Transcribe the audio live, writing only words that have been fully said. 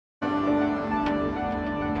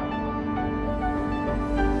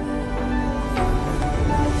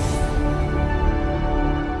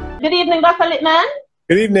Good evening, Dr. Lipman.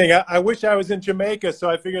 Good evening. I wish I was in Jamaica,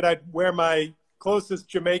 so I figured I'd wear my closest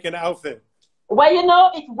Jamaican outfit. Well, you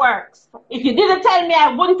know, it works. If you didn't tell me,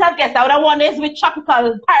 I wouldn't have guessed. I would have worn this with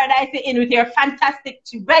tropical paradise in with your fantastic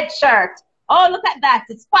red shirt. Oh, look at that.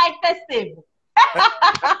 It's quite festive.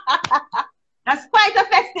 That's quite a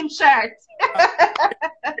festive shirt.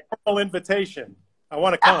 Invitation. I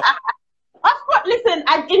want to come. Of course, listen,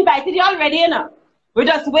 I've invited you already, you know. We're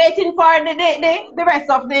just waiting for the rest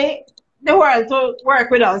of the world to work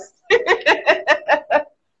with us.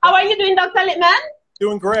 How are you doing, Dr. Lipman?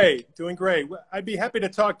 Doing great, doing great. I'd be happy to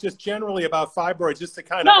talk just generally about fibroids, just to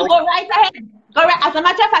kind of... No, go right ahead. Go right. As a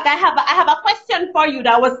matter of fact, I have a question for you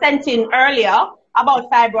that was sent in earlier about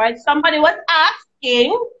fibroids. Somebody was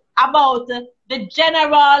asking about the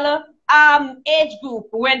general age group,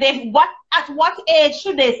 where at what age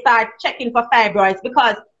should they start checking for fibroids?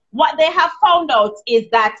 Because what they have found out is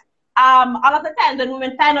that a lot of the times when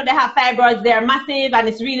women find out they have fibroids, they're massive and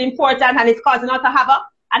it's really important and it's causing a lot of havoc,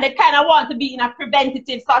 and they kind of want to be in a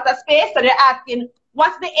preventative sort of space. So they're asking,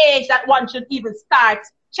 what's the age that one should even start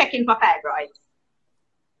checking for fibroids?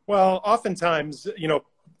 Well, oftentimes, you know,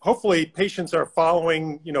 hopefully patients are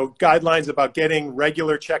following, you know, guidelines about getting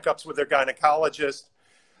regular checkups with their gynecologist.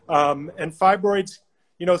 And fibroids,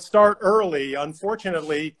 you know, start early.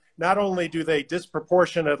 Unfortunately, not only do they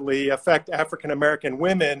disproportionately affect African-American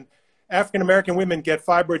women get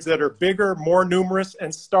fibroids that are bigger, more numerous,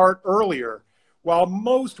 and start earlier. While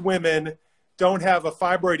most women don't have a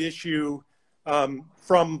fibroid issue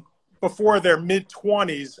from before their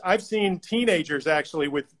mid-20s, I've seen teenagers actually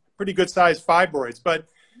with pretty good-sized fibroids. But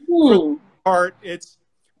for the most part, it's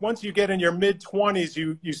once you get in your mid-20s,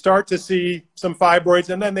 you start to see some fibroids,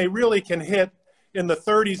 and then they really can hit in the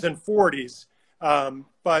 30s and 40s.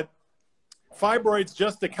 But fibroids,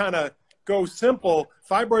 just to kind of go simple,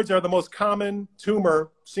 fibroids are the most common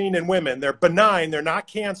tumor seen in women. They're benign. They're not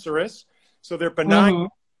cancerous. So they're benign. Mm-hmm.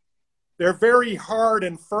 They're very hard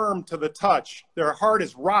and firm to the touch. They're hard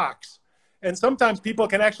as rocks. And sometimes people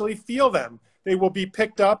can actually feel them. They will be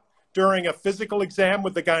picked up during a physical exam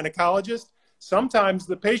with the gynecologist. Sometimes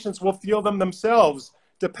the patients will feel them themselves,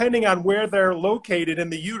 depending on where they're located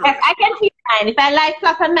in the uterus. I can feel mine. If I lie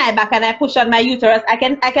flat on my back and I push on my uterus, I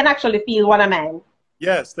can actually feel one of mine.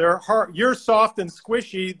 Yes, they're hard. You're soft and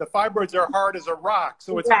squishy. The fibroids are hard as a rock.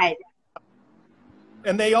 So it's right.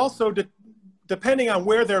 And they also, depending on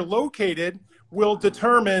where they're located, will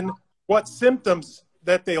determine what symptoms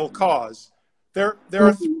that they'll cause. There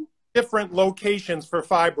are different locations for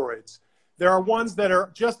fibroids. There are ones that are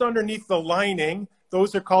just underneath the lining.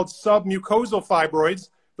 Those are called submucosal fibroids.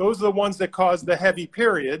 Those are the ones that cause the heavy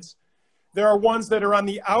periods. There are ones that are on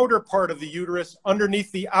the outer part of the uterus,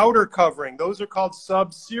 underneath the outer covering. Those are called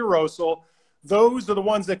subserosal. Those are the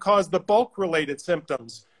ones that cause the bulk-related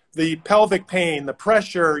symptoms: the pelvic pain, the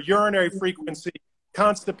pressure, urinary frequency,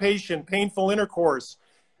 constipation, painful intercourse,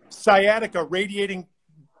 sciatica, radiating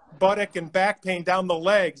buttock and back pain down the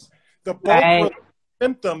legs. The bulk-related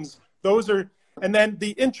symptoms, those are, and then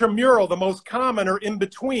the intramural, the most common, are in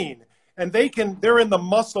between. And they're in the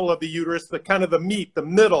muscle of the uterus, the kind of the meat, the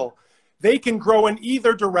middle. They can grow in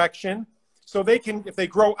either direction. So they can, if they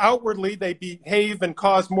grow outwardly, they behave and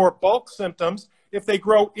cause more bulk symptoms. If they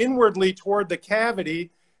grow inwardly toward the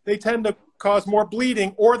cavity, they tend to cause more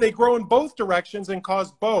bleeding, or they grow in both directions and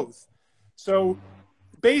cause both. So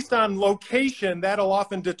based on location, that'll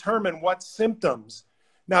often determine what symptoms.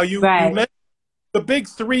 Now, you mentioned the big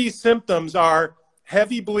three symptoms are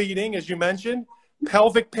heavy bleeding, as you mentioned,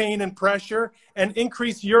 pelvic pain and pressure, and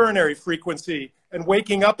increased urinary frequency and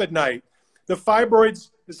waking up at night. The fibroids,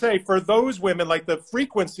 say, for those women, like the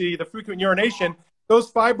frequent urination,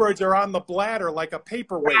 those fibroids are on the bladder like a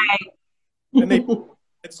paperweight. And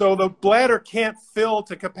so the bladder can't fill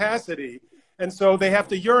to capacity. And so they have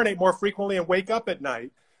to urinate more frequently and wake up at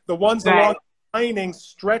night. The ones along the lining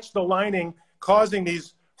stretch the lining, causing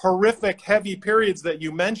these horrific heavy periods that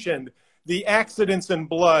you mentioned, the accidents in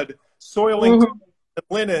blood, soiling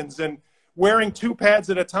linens, and wearing 2 pads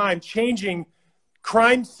at a time, changing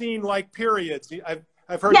crime scene-like periods.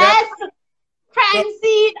 I've heard that. Yes, crime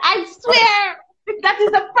scene, I swear. That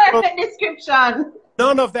is a perfect description.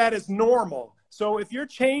 None of that is normal. So if you're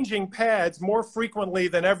changing pads more frequently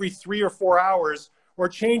than every 3 or 4 hours, or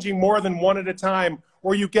changing more than one at a time,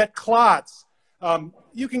 or you get clots,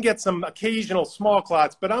 you can get some occasional small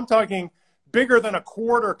clots, but I'm talking bigger than a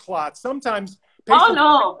quarter clot. Sometimes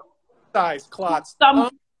size clots. At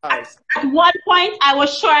one point, I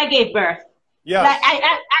was sure I gave birth. Yes. Like,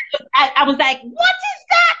 I was like, what is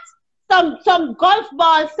that? Some golf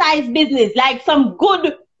ball size business, like some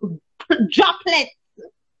good droplets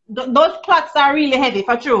those clots are really heavy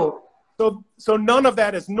for true. So none of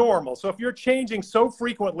that is normal. So if you're changing so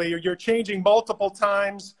frequently, or you're changing multiple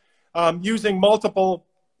times, using multiple,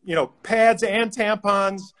 pads and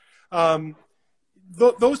tampons,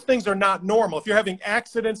 those things are not normal. If you're having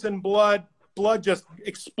accidents in blood just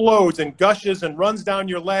explodes and gushes and runs down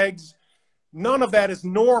your legs, none of that is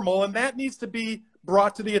normal, and that needs to be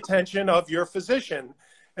brought to the attention of your physician.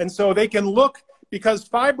 And so they can look, because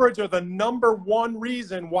fibroids are the #1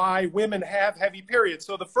 reason why women have heavy periods.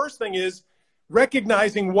 So the first thing is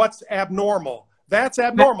recognizing what's abnormal. That's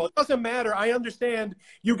abnormal. It doesn't matter. I understand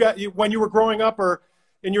when you were growing up or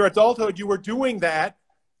in your adulthood, you were doing that,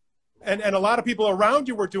 and a lot of people around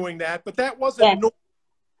you were doing that, but that wasn't normal.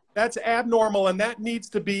 That's abnormal, and that needs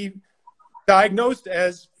to be diagnosed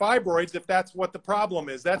as fibroids if that's what the problem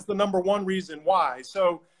is. That's the #1 reason why.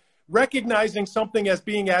 So recognizing something as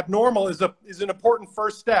being abnormal is an important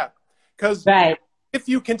first step, because if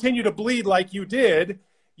you continue to bleed like you did,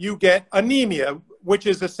 you get anemia, which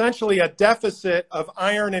is essentially a deficit of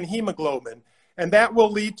iron and hemoglobin, and that will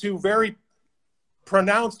lead to very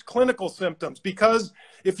pronounced clinical symptoms, because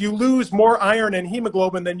if you lose more iron and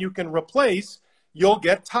hemoglobin than you can replace, you'll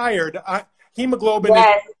get tired. Hemoglobin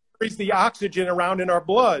carries the oxygen around in our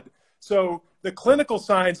blood. So the clinical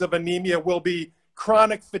signs of anemia will be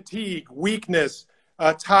chronic fatigue, weakness,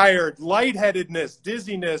 tired, lightheadedness,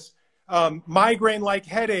 dizziness, migraine-like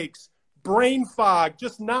headaches, brain fog,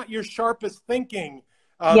 just not your sharpest thinking.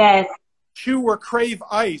 Chew or crave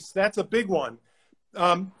ice, that's a big one.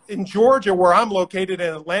 In Georgia, where I'm located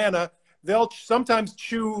in Atlanta, they'll sometimes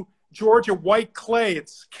chew Georgia white clay.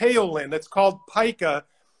 It's kaolin. It's called pica.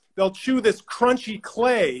 They'll chew this crunchy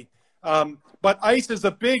clay, but ice is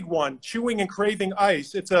a big one. Chewing and craving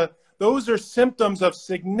ice. Those are symptoms of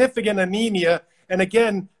significant anemia, and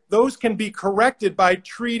again, those can be corrected by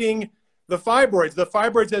treating the fibroids. The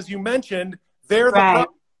fibroids, as you mentioned, they're the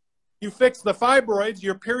problem. You fix the fibroids,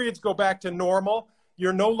 your periods go back to normal.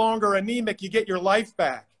 You're no longer anemic. You get your life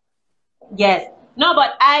back. Yes. No,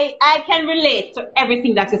 but I can relate to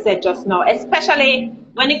everything that you said just now, especially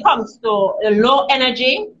when it comes to low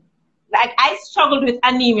energy. Like, I struggled with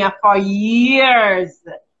anemia for years.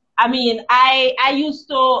 I mean, I used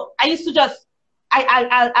to just,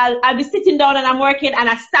 I'll be sitting down and I'm working and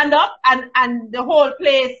I stand up and the whole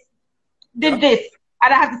place did this.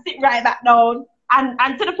 And I have to sit right back down.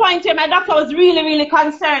 And to the point where my doctor was really, really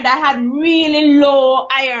concerned. I had really low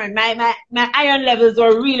iron. My iron levels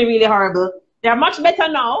were really, really horrible. They're much better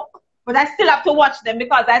now, but I still have to watch them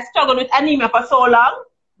because I struggled with anemia for so long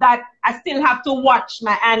that I still have to watch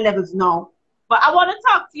my iron levels now. But I want to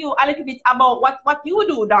talk to you a little bit about what you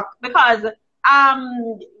do, doc, because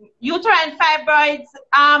uterine fibroids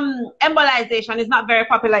embolization is not very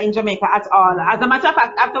popular in Jamaica at all. As a matter of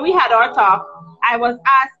fact, after we had our talk, I was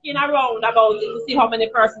asking around about it to see how many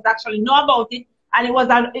persons actually know about it, and they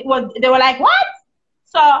were like, what?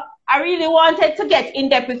 So I really wanted to get in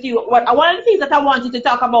depth with you. One of the things that I wanted to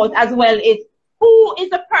talk about as well is who is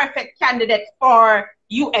the perfect candidate for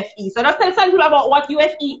UFE. So let's tell some people about what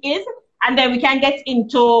UFE is, and then we can get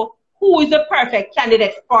into who is the perfect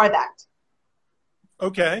candidate for that.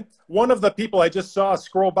 Okay. One of the people I just saw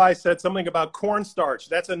scroll by said something about cornstarch.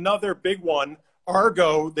 That's another big one.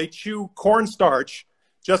 Argo, they chew cornstarch,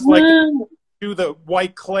 just like they chew the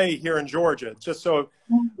white clay here in Georgia. Just so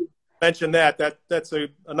mention that's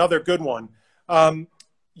another good one.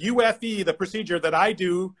 UFE, the procedure that I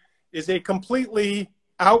do, is a completely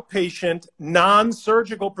outpatient,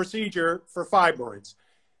 non-surgical procedure for fibroids.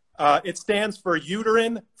 It stands for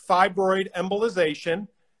Uterine Fibroid Embolization.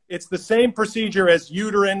 It's the same procedure as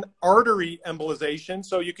uterine artery embolization,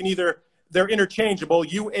 so you can they're interchangeable,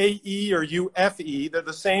 UAE or UFE, they're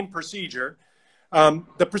the same procedure.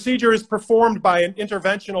 The procedure is performed by an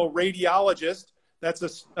interventional radiologist.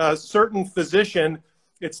 That's a certain physician.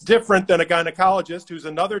 It's different than a gynecologist, who's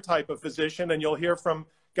another type of physician, and you'll hear from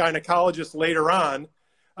gynecologists later on.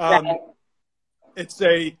 It's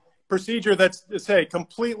a procedure that's, say,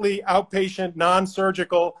 completely outpatient,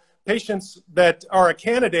 non-surgical. Patients that are a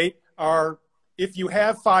candidate are if you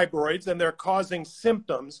have fibroids and they're causing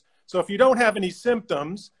symptoms. So if you don't have any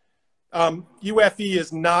symptoms, UFE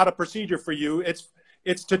is not a procedure for you.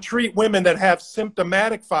 It's to treat women that have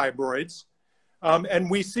symptomatic fibroids. And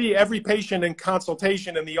we see every patient in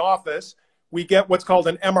consultation in the office. We get what's called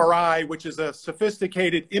an MRI, which is a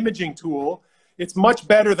sophisticated imaging tool. It's much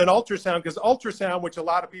better than ultrasound, because ultrasound, which a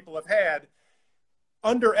lot of people have had,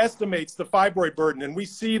 underestimates the fibroid burden. And we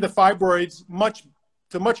see the fibroids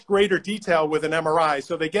to much greater detail with an MRI.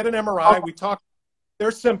 So they get an MRI, we talk their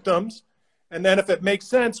symptoms, and then if it makes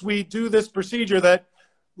sense, we do this procedure that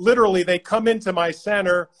literally, they come into my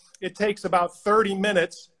center. It takes about 30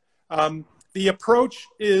 minutes. The approach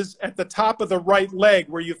is at the top of the right leg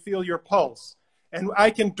where you feel your pulse. And I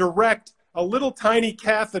can direct a little tiny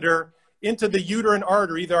catheter into the uterine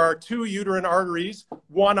artery. There are 2 uterine arteries,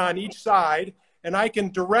 1 on each side. And I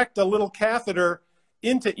can direct a little catheter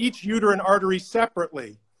into each uterine artery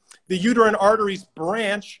separately. The uterine arteries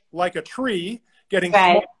branch like a tree, getting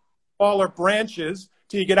smaller branches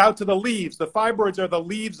till you get out to the leaves. The fibroids are the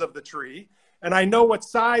leaves of the tree. And I know what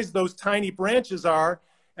size those tiny branches are,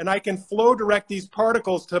 and I can flow direct these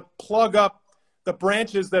particles to plug up the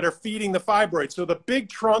branches that are feeding the fibroid. So the big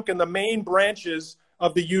trunk and the main branches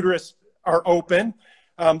of the uterus are open.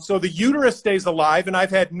 So the uterus stays alive, and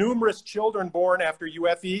I've had numerous children born after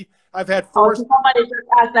UFE. I've had 4. Somebody just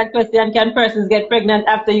asked that question, can persons get pregnant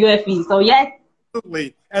after UFE? So yes.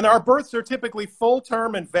 Absolutely. And our births are typically full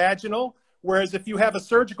term and vaginal, whereas if you have a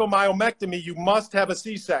surgical myomectomy, you must have a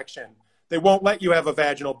C-section. They won't let you have a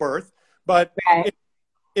vaginal birth, but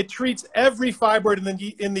it treats every fibroid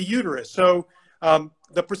in the uterus. So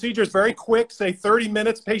the procedure is very quick, say 30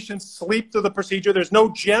 minutes. Patients sleep through the procedure. There's no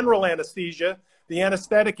general anesthesia. The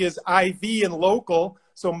anesthetic is IV and local,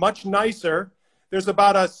 so much nicer. There's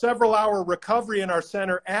about a several-hour recovery in our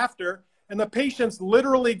center after, and the patients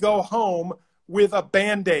literally go home with a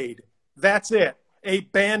Band-Aid. That's it, a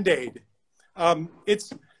Band-Aid.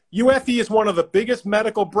 UFE is one of the biggest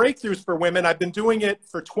medical breakthroughs for women. I've been doing it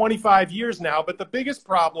for 25 years now, but the biggest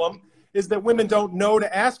problem is that women don't know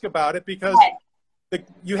to ask about it because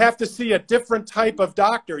you have to see a different type of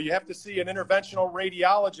doctor. You have to see an interventional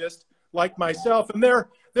radiologist like myself, and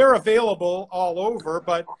they're available all over,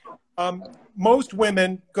 but most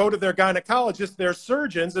women go to their gynecologist, they're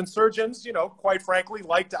surgeons, and surgeons, you know, quite frankly,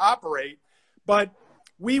 like to operate. But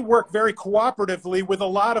we work very cooperatively with a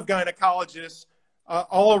lot of gynecologists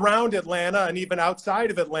all around Atlanta and even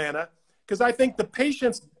outside of Atlanta, because I think the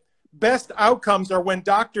patient's best outcomes are when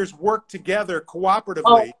doctors work together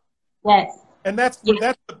cooperatively. And that's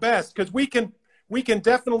the best, because we can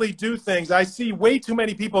definitely do things. I see way too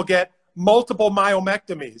many people get multiple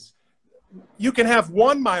myomectomies. You can have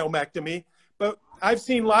one myomectomy, but I've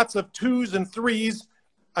seen lots of 2s and 3s.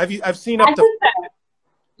 I've seen up to...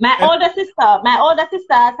 My older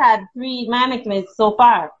sister has had 3 myomectomies so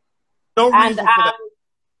far. No reason for that.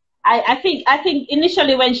 I think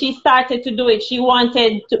initially when she started to do it, she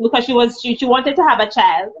wanted to, because she wanted to have a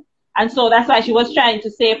child, and so that's why she was trying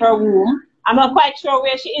to save her womb. I'm not quite sure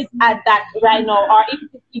where she is at that right now, or if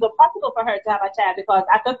it's even possible for her to have a child, because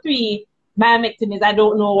after 3 myomectomies, I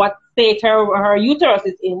don't know what state her uterus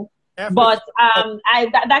is in. But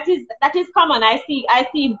that is common. I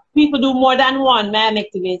see people do more than 1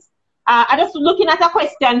 myomectomies. I just looking at a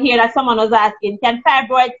question here that someone was asking: can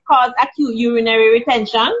fibroids cause acute urinary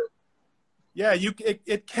retention? Yeah,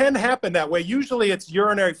 it can happen that way. Usually it's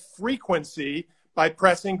urinary frequency by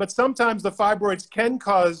pressing, but sometimes the fibroids can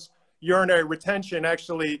cause urinary retention,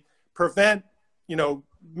 actually prevent, you know,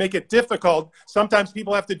 make it difficult. Sometimes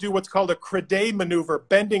people have to do what's called a Credé maneuver,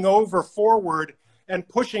 bending over forward and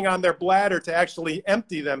pushing on their bladder to actually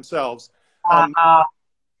empty themselves.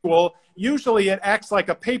 Well, usually it acts like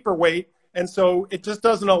a paperweight, and so it just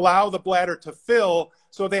doesn't allow the bladder to fill,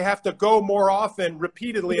 so they have to go more often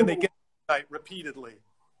repeatedly, and they get repeatedly.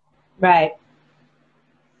 Right.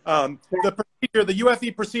 The procedure, the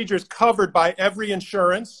UFE procedure, is covered by every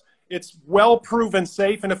insurance. It's well proven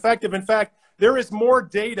safe and effective. In fact, there is more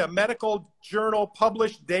data, medical journal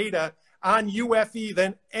published data on UFE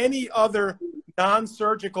than any other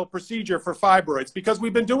non-surgical procedure for fibroids, because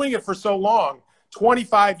we've been doing it for so long,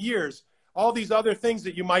 25 years. All these other things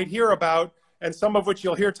that you might hear about, and some of which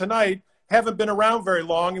you'll hear tonight, haven't been around very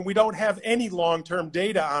long, and we don't have any long-term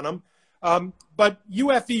data on them. But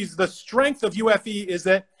UFEs, the strength of UFE is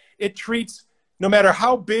that it treats, no matter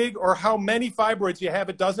how big or how many fibroids you have,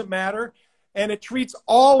 it doesn't matter. And it treats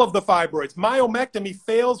all of the fibroids. Myomectomy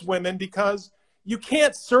fails women because you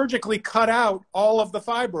can't surgically cut out all of the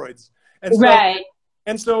fibroids. And so,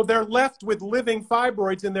 and so they're left with living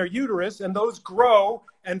fibroids in their uterus, and those grow,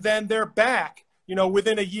 and then they're back, you know,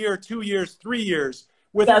 within a year, 2 years, 3 years.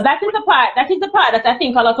 That is the part that I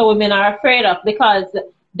think a lot of women are afraid of, because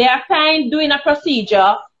they are fine doing a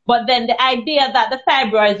procedure, but then the idea that the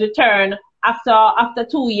fibroids return after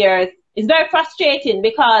 2 years is very frustrating,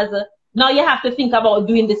 because now you have to think about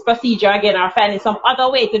doing this procedure again or finding some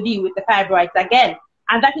other way to deal with the fibroids again.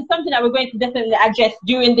 And that is something that we're going to definitely address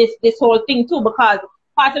during this whole thing too, because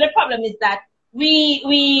part of the problem is that we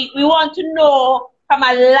want to know from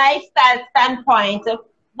a lifestyle standpoint,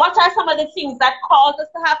 what are some of the things that cause us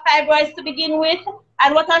to have fibroids to begin with,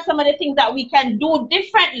 and what are some of the things that we can do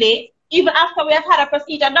differently even after we have had a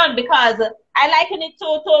procedure done, because I liken it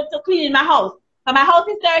to cleaning my house. So my house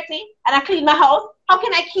is dirty and I clean my house. How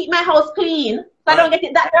can I keep my house clean so I don't get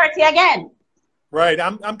it that dirty again? Right.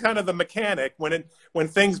 I'm kind of the mechanic. When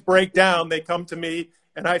things break down, they come to me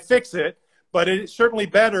and I fix it. But it's certainly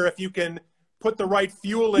better if you can put the right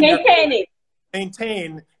fuel in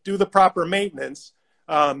maintain, do the proper maintenance.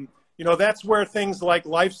 You know, that's where things like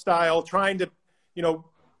lifestyle, trying to, you know,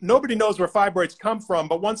 nobody knows where fibroids come from,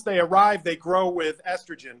 but once they arrive, they grow with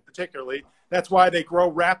estrogen, particularly. That's why they grow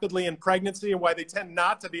rapidly in pregnancy and why they tend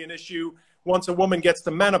not to be an issue once a woman gets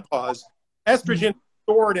to menopause. Estrogen is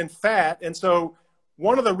stored in fat, and so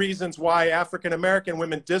one of the reasons why African-American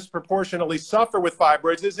women disproportionately suffer with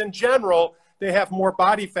fibroids is, in general, they have more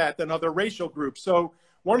body fat than other racial groups. So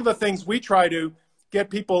one of the things we try to get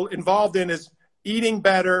people involved in is eating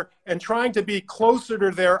better and trying to be closer to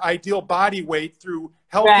their ideal body weight through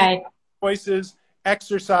healthy choices,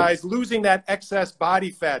 exercise, losing that excess body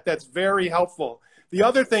fat. That's very helpful. The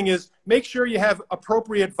other thing is make sure you have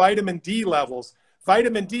appropriate vitamin D levels.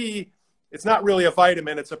 Vitamin D, it's not really a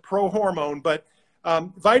vitamin, it's a prohormone, but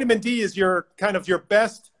vitamin D is your kind of your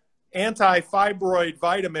best anti-fibroid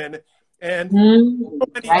vitamin. And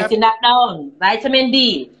writing that down, vitamin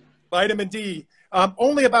D. Vitamin D.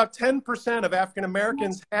 Only about 10% of African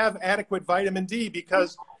Americans have adequate vitamin D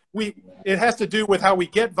because it has to do with how we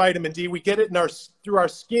get vitamin D. We get it through our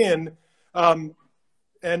skin,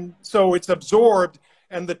 and so it's absorbed.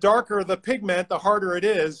 And the darker the pigment, the harder it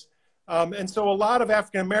is. And so a lot of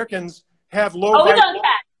African Americans have low. Oh,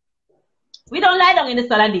 we don't lie down in the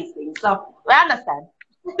sun on these things, so we understand.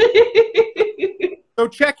 So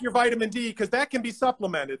check your vitamin D because that can be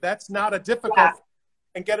supplemented. That's not a difficult thing,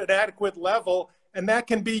 and get an adequate level. And that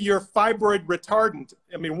can be your fibroid retardant.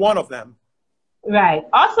 I mean, one of them. Right.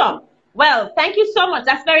 Awesome. Well, thank you so much.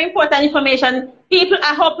 That's very important information. People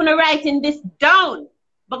are hoping to writing this down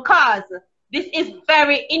because this is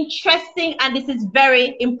very interesting and this is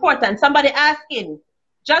very important. Somebody asking,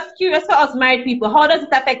 just curious for us married people, how does it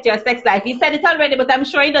affect your sex life? He said it already, but I'm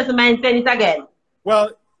sure he doesn't mind saying it again.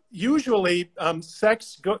 Well, usually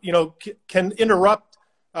sex, can interrupt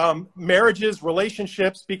marriages,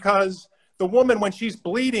 relationships, because the woman, when she's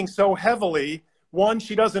bleeding so heavily, one,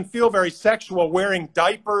 she doesn't feel very sexual wearing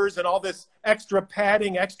diapers and all this extra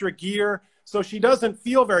padding, extra gear. So she doesn't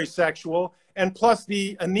feel very sexual. And plus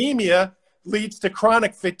the anemia leads to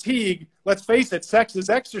chronic fatigue. Let's face it, sex is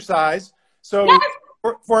exercise. So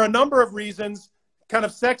for a number of reasons, kind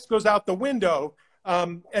of sex goes out the window.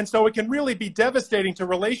 And so it can really be devastating to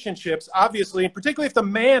relationships, obviously, and particularly if the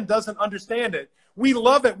man doesn't understand it. We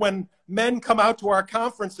love it when men come out to our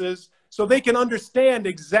conferences so they can understand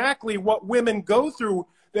exactly what women go through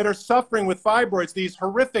that are suffering with fibroids, these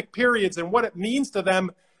horrific periods, and what it means to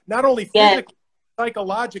them, not only physically,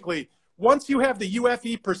 psychologically. Once you have the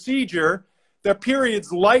UFE procedure, their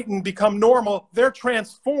periods lighten, become normal, they're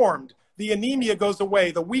transformed. The anemia goes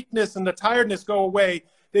away, the weakness and the tiredness go away.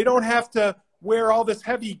 They don't have to wear all this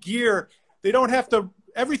heavy gear. They don't have to,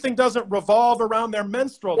 everything doesn't revolve around their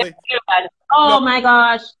menstrual. My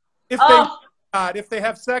gosh. If they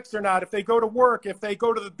have sex or not, if they go to work, if they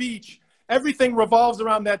go to the beach, everything revolves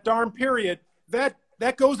around that darn period. That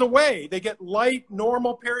goes away. They get light,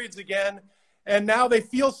 normal periods again, and now they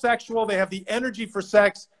feel sexual. They have the energy for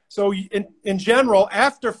sex. So in general,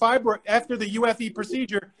 after the UFE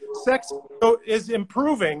procedure, sex is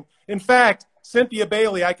improving. In fact, Cynthia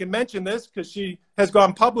Bailey, I can mention this because she has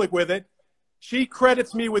gone public with it. She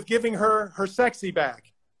credits me with giving her sexy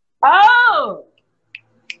back. Oh!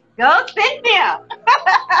 Go Cynthia!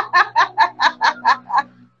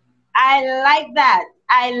 I like that.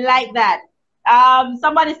 I like that.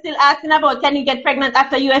 Somebody's still asking about, can you get pregnant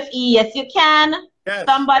after UFE? Yes, you can. Yes.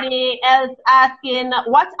 Somebody else asking,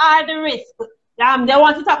 what are the risks? They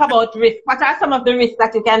want to talk about risks. What are some of the risks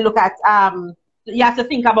that you can look at, you have to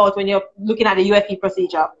think about when you're looking at the UFE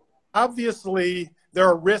procedure? Obviously, there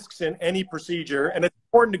are risks in any procedure, and it's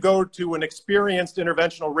important to go to an experienced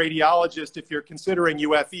interventional radiologist if you're considering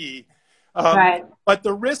UFE. But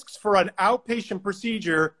the risks for an outpatient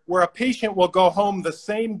procedure where a patient will go home the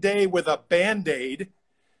same day with a Band-Aid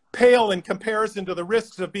pale in comparison to the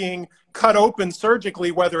risks of being cut open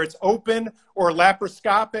surgically, whether it's open or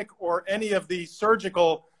laparoscopic or any of the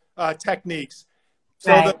surgical techniques.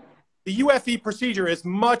 So the UFE procedure is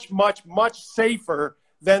much, much, much safer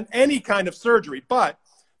than any kind of surgery. But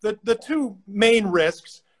the two main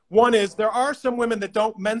risks, one is there are some women that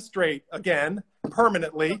don't menstruate again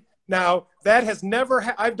permanently. Now, that has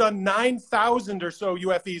never, I've done 9,000 or so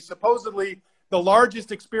UFEs, supposedly the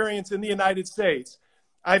largest experience in the United States.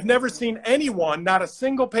 I've never seen anyone, not a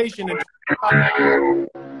single patient,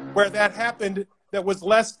 where that happened that was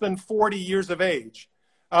less than 40 years of age.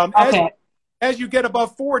 Okay. As you get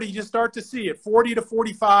above 40, you start to see it. 40 to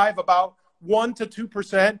 45, about 1 to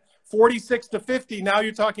 2%. 46 to 50, now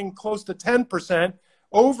you're talking close to 10%.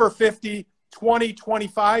 Over 50, 20,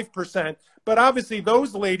 25%. But obviously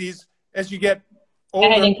those ladies, as you get older,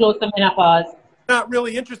 Heading close to menopause, not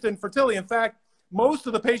really interested in fertility. In fact, most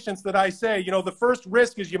of the patients that I say, you know, the first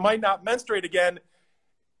risk is you might not menstruate again.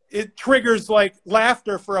 It triggers like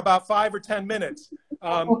laughter for about 5 or 10 minutes.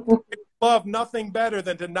 Love nothing better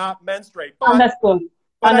than to not menstruate.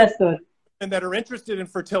 Understood. And that are interested in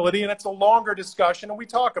fertility, and it's a longer discussion, and we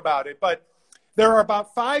talk about it. But there are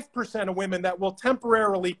about 5% of women that will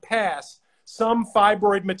temporarily pass some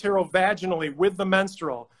fibroid material vaginally with the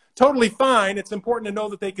menstrual. Totally fine. It's important to know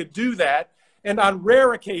that they could do that. And on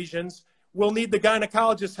rare occasions, we'll need the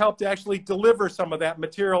gynecologist's help to actually deliver some of that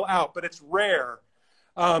material out, but it's rare.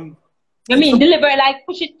 You mean deliver, like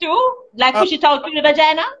push it through? Like push it out through the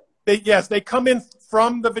vagina? Yes, they come in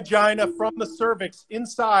from the vagina, from the cervix,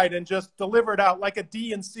 inside, and just deliver it out like a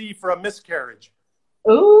D&C for a miscarriage.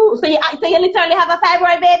 Ooh, so you literally have a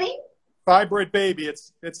fibroid baby? Fibroid baby.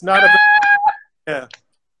 It's not a... Yeah.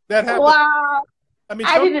 That happens. Wow. I mean,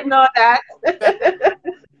 I didn't know that.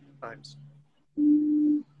 Times.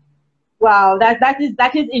 Wow, that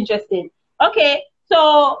is interesting. Okay,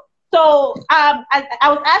 so as I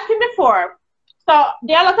was asking before, so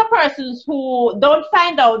there are a lot of persons who don't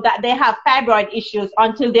find out that they have fibroid issues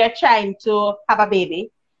until they're trying to have a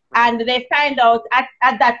baby. And they find out at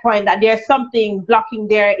that point that there's something blocking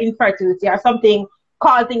their infertility or something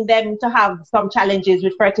causing them to have some challenges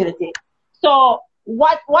with fertility. So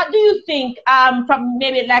what do you think, from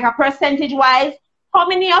maybe like a percentage wise, how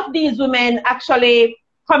many of these women actually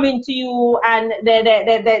come into you and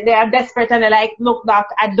they are desperate and they're like, look, doc,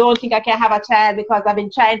 I don't think I can have a child because I've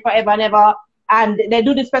been trying forever and ever, and they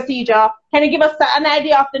do this procedure. Can you give us an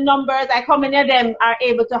idea of the numbers? Like how many of them are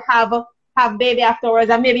able to have baby afterwards?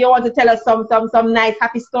 And maybe you want to tell us some nice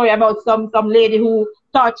happy story about some lady who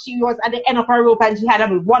thought she was at the end of her rope and she had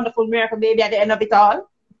a wonderful miracle baby at the end of it all.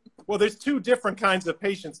 Well, there's two different kinds of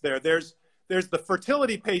patients there. There's the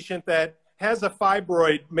fertility patient that has a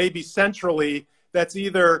fibroid, maybe centrally, that's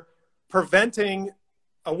either preventing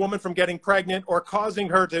a woman from getting pregnant or causing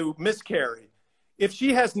her to miscarry. If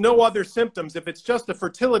she has no other symptoms, if it's just a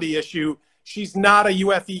fertility issue, she's not a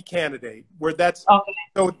UFE candidate. Where that's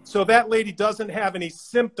okay. So that lady doesn't have any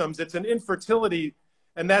symptoms. It's an infertility,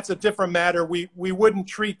 and that's a different matter. We wouldn't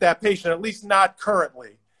treat that patient, at least not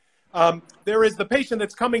currently. There is the patient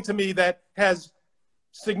that's coming to me that has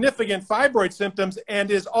significant fibroid symptoms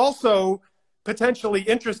and is also potentially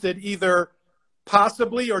interested, either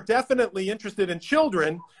possibly or definitely interested in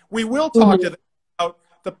children. We will talk to them about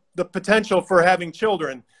the potential for having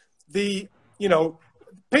children.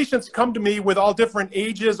 Patients come to me with all different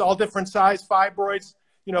ages, all different size fibroids.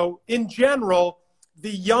 In general, the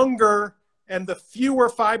younger and the fewer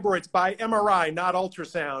fibroids by MRI, not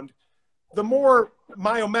ultrasound, the more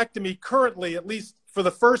myomectomy currently, at least for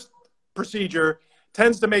the first procedure,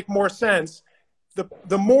 tends to make more sense.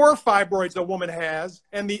 The more fibroids a woman has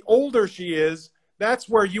and the older she is, that's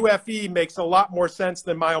where UFE makes a lot more sense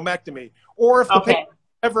than myomectomy. Or if the patient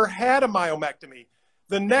ever had a myomectomy,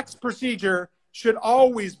 the next procedure should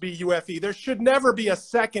always be UFE. There should never be a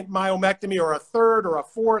second myomectomy or a third or a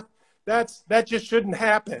fourth. That just shouldn't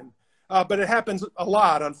happen. But it happens a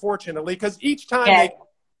lot, unfortunately, because each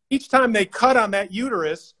time they cut on that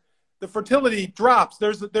uterus, the fertility drops.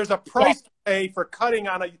 There's a price to pay for cutting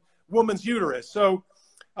on a woman's uterus. So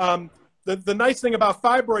the nice thing about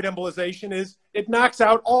fibroid embolization is it knocks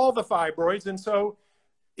out all the fibroids. And so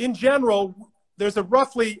in general, there's a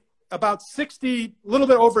roughly about 60, a little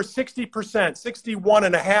bit over 60%,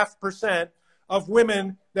 61.5% of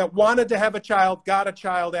women that wanted to have a child got a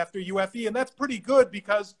child after UFE. And that's pretty good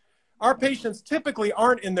because our patients typically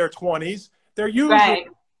aren't in their 20s. They're usually,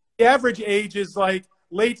 the average age is like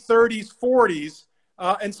late 30s, 40s.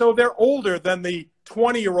 And so they're older than the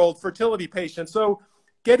 20-year-old fertility patients. So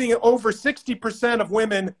getting over 60% of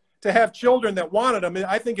women to have children that wanted them,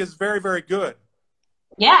 I think is very, very good.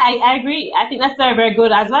 Yeah, I agree. I think that's very, very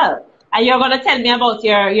good as well. And you're going to tell me about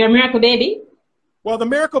your miracle baby? Well, the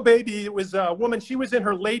miracle baby was a woman. She was in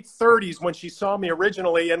her late 30s when she saw me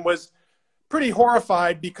originally and was pretty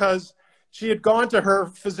horrified because she had gone to her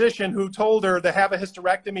physician who told her to have a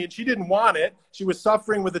hysterectomy, and she didn't want it. She was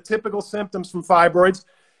suffering with the typical symptoms from fibroids,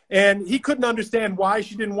 and he couldn't understand why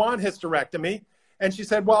she didn't want hysterectomy. And she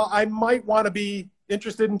said, well, I might want to be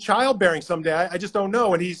interested in childbearing someday. I just don't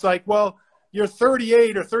know. And he's like, well, you're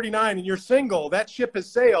 38 or 39 and you're single. That ship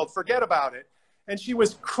has sailed. Forget about it. And she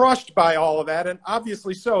was crushed by all of that, and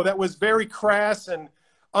obviously so. That was very crass and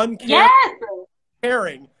uncaring.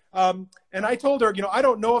 Yes. And I told her, you know, I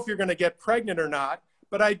don't know if you're going to get pregnant or not,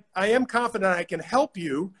 but I am confident I can help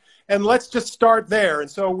you, and let's just start there. And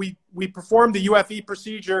so we performed the UFE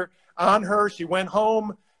procedure on her. She went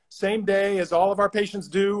home same day as all of our patients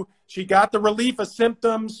do. She got the relief of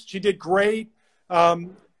symptoms. She did great,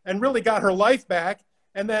 and really got her life back.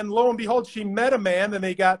 And then lo and behold, she met a man, and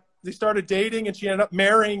they started dating, and she ended up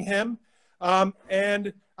marrying him.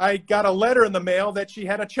 And I got a letter in the mail that she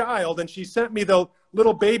had a child, and she sent me the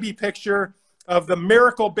little baby picture of the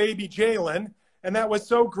miracle baby Jalen. And that was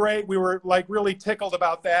so great. We were like really tickled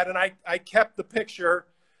about that. And I kept the picture.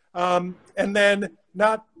 And then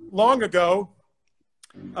not long ago,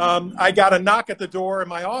 I got a knock at the door in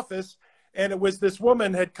my office, and it was this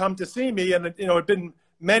woman had come to see me, and you know, it'd been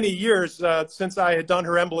many years since I had done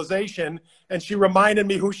her embolization, and she reminded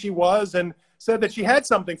me who she was and said that she had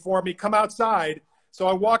something for me. Come outside. So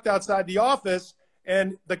I walked outside the office,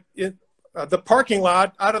 and the parking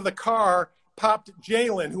lot, out of the car popped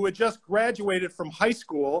Jalen, who had just graduated from high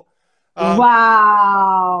school.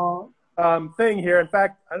 Wow. Thing here. In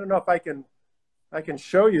fact, I don't know if I can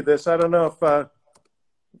show you this. I don't know if,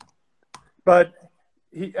 but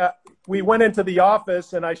we went into the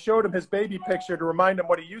office, and I showed him his baby picture to remind him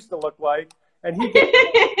what he used to look like. And he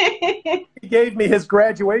gave me his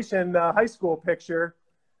graduation high school picture.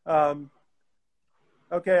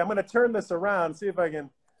 Okay, I'm going to turn this around, see if I can,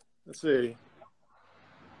 let's see.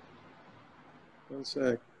 One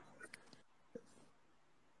sec.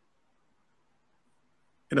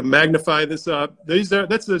 Going to magnify this up.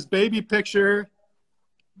 That's his baby picture.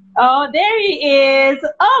 Oh, there he is.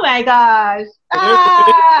 Oh my gosh.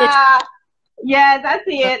 Yes, I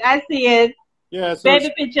see it. I see it. Yeah, so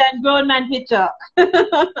baby picture and grown man picture.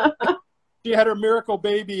 She had her miracle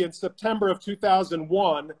baby in September of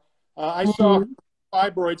 2001. I saw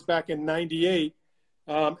fibroids back in '98.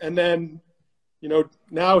 And then, you know,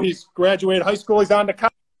 now he's graduated high school. He's on to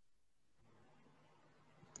college.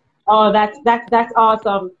 Oh, that's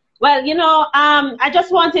awesome. Well, you know, I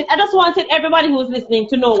just wanted everybody who's listening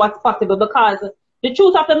to know what's possible, because the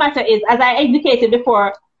truth of the matter is, as I indicated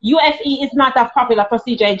before, UFE is not a popular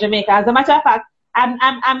procedure in Jamaica. As a matter of fact,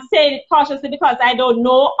 I'm saying it cautiously because I don't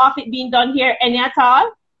know of it being done here any at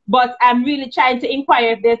all, but I'm really trying to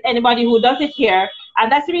inquire if there's anybody who does it here.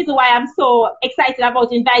 And that's the reason why I'm so excited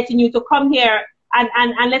about inviting you to come here and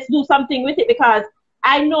let's do something with it, because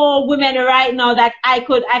I know women right now that I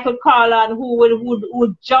could call on who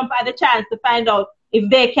would jump at the chance to find out if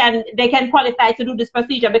they can qualify to do this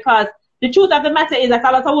procedure, because the truth of the matter is that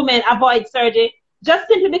a lot of women avoid surgery just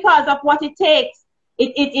simply because of what it takes.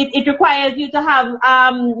 It requires you to have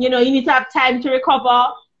you know, you need to have time to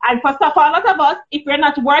recover, and for a lot of us, if we're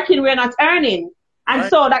not working, we're not earning, and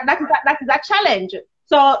so that is a challenge.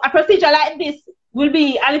 So a procedure like this will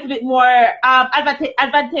be a little bit more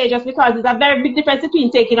advantageous, because there's a very big difference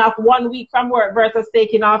between taking off 1 week from work versus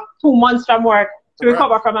taking off 2 months from work to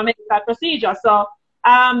recover from a medical procedure. So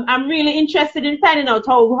I'm really interested in finding out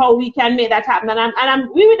how we can make that happen, and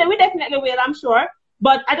we definitely will, I'm sure.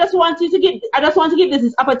 But I just want to give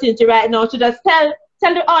this opportunity right now to just tell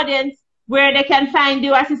the audience where they can find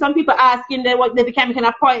you. I see some people asking what they can make an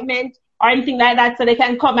appointment or anything like that, so they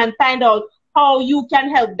can come and find out how you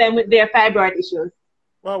can help them with their fibroid issues.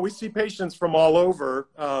 Well, we see patients from all over.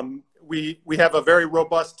 We have a very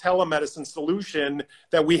robust telemedicine solution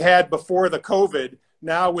that we had before the COVID.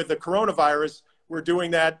 Now with the coronavirus, we're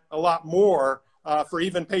doing that a lot more for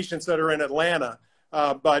even patients that are in Atlanta.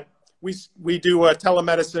 But we do a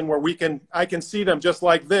telemedicine where I can see them just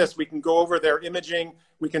like this. We can go over their imaging.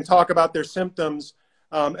 We can talk about their symptoms.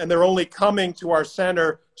 And they're only coming to our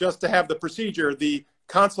center just to have the procedure. The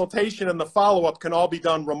consultation and the follow-up can all be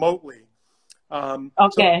done remotely.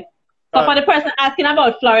 Okay. So for the person asking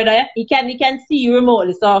about Florida, he can see you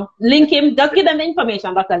remotely. So link him. Just give them the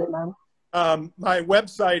information, Dr. Lipman. My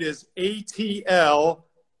website is atlii.com.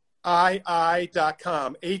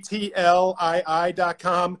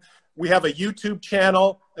 atlii.com. We have a YouTube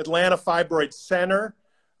channel, Atlanta Fibroid Center.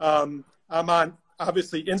 I'm on,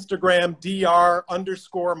 obviously, Instagram,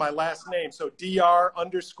 dr_ my last name. So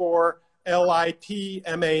dr_LIPMAN.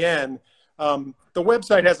 The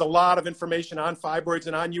website has a lot of information on fibroids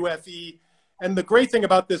and on UFE. And the great thing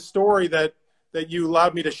about this story that you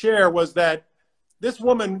allowed me to share was that this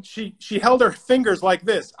woman, she held her fingers like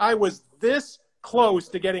this. I was this close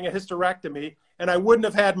to getting a hysterectomy, and I wouldn't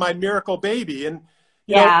have had my miracle baby. And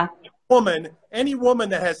you know, any woman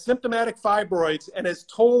that has symptomatic fibroids and is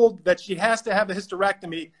told that she has to have the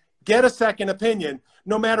hysterectomy, get a second opinion.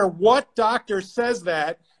 No matter what doctor says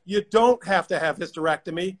that, you don't have to have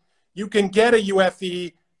hysterectomy. You can get a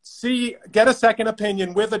UFE, get a second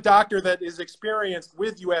opinion with a doctor that is experienced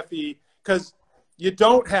with UFE, because you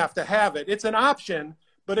don't have to have it. It's an option,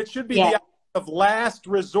 but it should be the option of last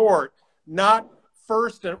resort, not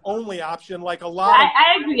first and only option like a lot of...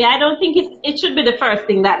 I agree. I don't think it should be the first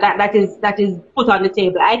thing that is put on the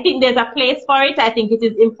table. I think there's a place for it. I think it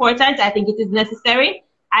is important. I think it is necessary.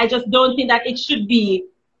 I just don't think that it should be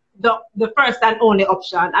the first and only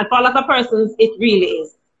option. And for a lot of persons, it really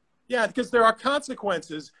is. Yeah, because there are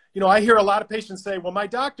consequences. You know, I hear a lot of patients say, well, my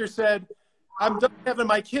doctor said, I'm done having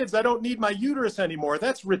my kids. I don't need my uterus anymore.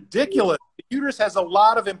 That's ridiculous. The uterus has a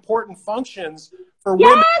lot of important functions for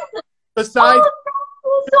women. Besides,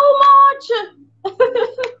 so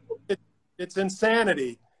much. It's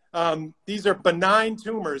insanity. These are benign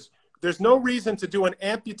tumors. There's no reason to do an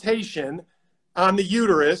amputation on the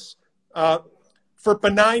uterus for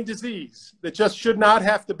benign disease. That just should not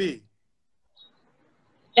have to be.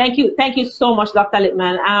 Thank you so much, Dr.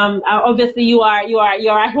 Lipman. Obviously, you are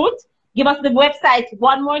a hoot. Give us the website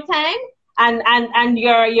one more time, and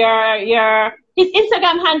your his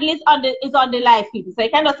Instagram handle is on the live feed, so you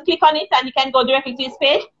can just click on it and you can go directly to his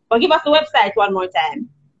page. But give us the website one more time.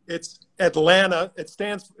 It's Atlanta. It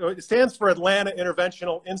stands for Atlanta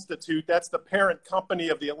Interventional Institute. That's the parent company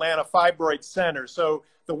of the Atlanta Fibroid Center. So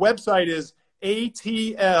the website is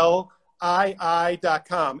atlii.com.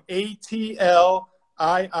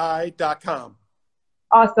 atlii.com.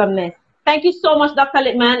 Awesomeness. Thank you so much, Dr.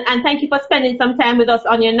 Lipman, and thank you for spending some time with us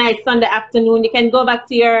on your night Sunday afternoon. You can go back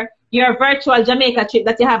to your virtual Jamaica trip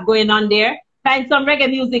that you have going on there. Find some reggae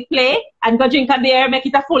music, play, and go drink a beer, make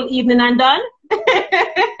it a full evening and done.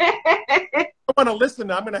 I want to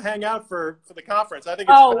listen. I'm going to hang out for the conference. I think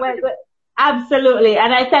it's well, absolutely.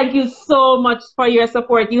 And I thank you so much for your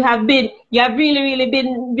support. You have really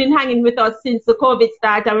been hanging with us since the COVID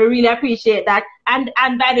started, and we really appreciate that. And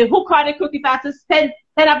by the hook or the crook, if I have to send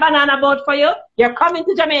a banana boat for you, you're coming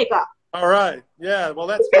to Jamaica. All right. Yeah, well,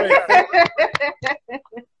 that's great.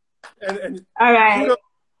 and all right.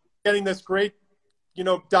 Getting this great,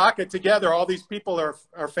 docket together. All these people are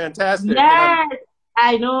fantastic. Yes,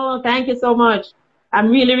 I know. Thank you so much.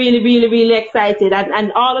 I'm really excited.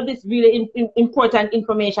 And all of this really important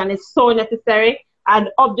information is so necessary. And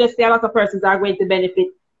obviously, a lot of persons are going to benefit.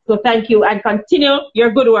 So thank you, and continue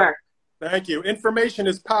your good work. Thank you. Information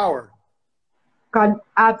is power.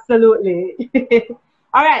 Absolutely.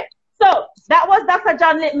 All right. So that was Dr.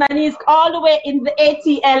 John Lipman. He's all the way in the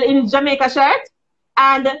ATL in Jamaica shirt.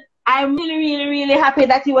 And I'm really happy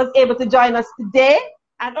that he was able to join us today.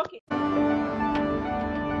 And okay.